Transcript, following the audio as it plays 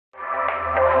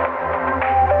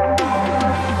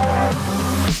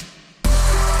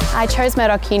I chose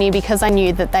Murdoch Uni because I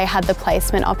knew that they had the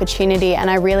placement opportunity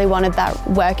and I really wanted that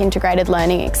work integrated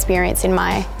learning experience in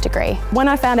my degree. When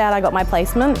I found out I got my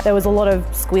placement, there was a lot of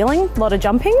squealing, a lot of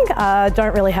jumping.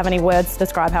 Don't really have any words to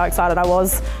describe how excited I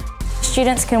was.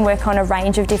 Students can work on a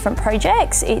range of different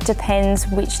projects. It depends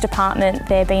which department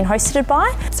they're being hosted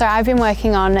by. So I've been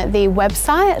working on the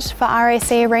website for RAC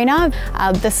Arena.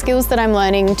 The skills that I'm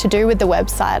learning to do with the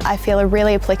website I feel are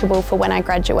really applicable for when I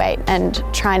graduate and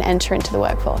try and enter into the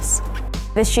workforce.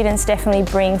 The students definitely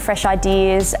bring fresh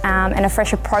ideas and a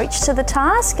fresh approach to the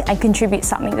task and contribute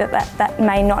something that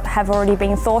may not have already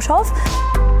been thought of.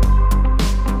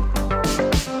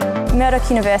 Murdoch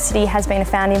University has been a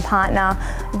founding partner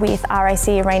with RAC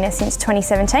Arena since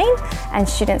 2017 and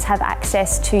students have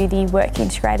access to the work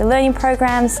integrated learning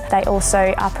programs. They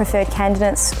also are preferred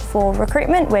candidates for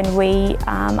recruitment when we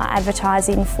are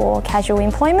advertising for casual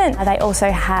employment. They also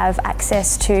have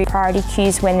access to priority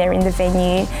queues when they're in the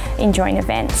venue enjoying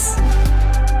events.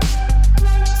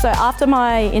 So after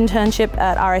my internship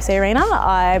at RAC Arena,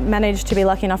 I managed to be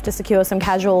lucky enough to secure some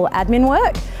casual admin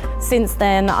work. Since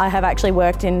then, I have actually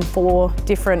worked in 4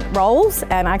 different roles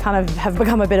and I kind of have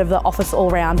become a bit of the office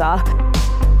all-rounder.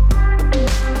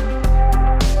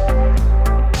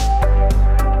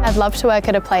 I'd love to work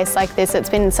at a place like this. It's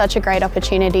been such a great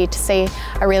opportunity to see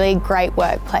a really great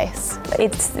workplace.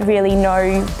 It's really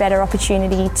no better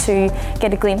opportunity to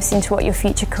get a glimpse into what your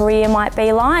future career might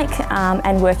be like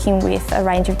and working with a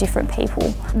range of different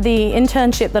people. The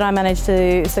internship that I managed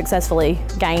to successfully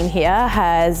gain here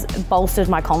has bolstered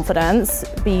my confidence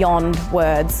beyond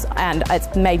words and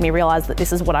it's made me realise that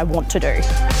this is what I want to do.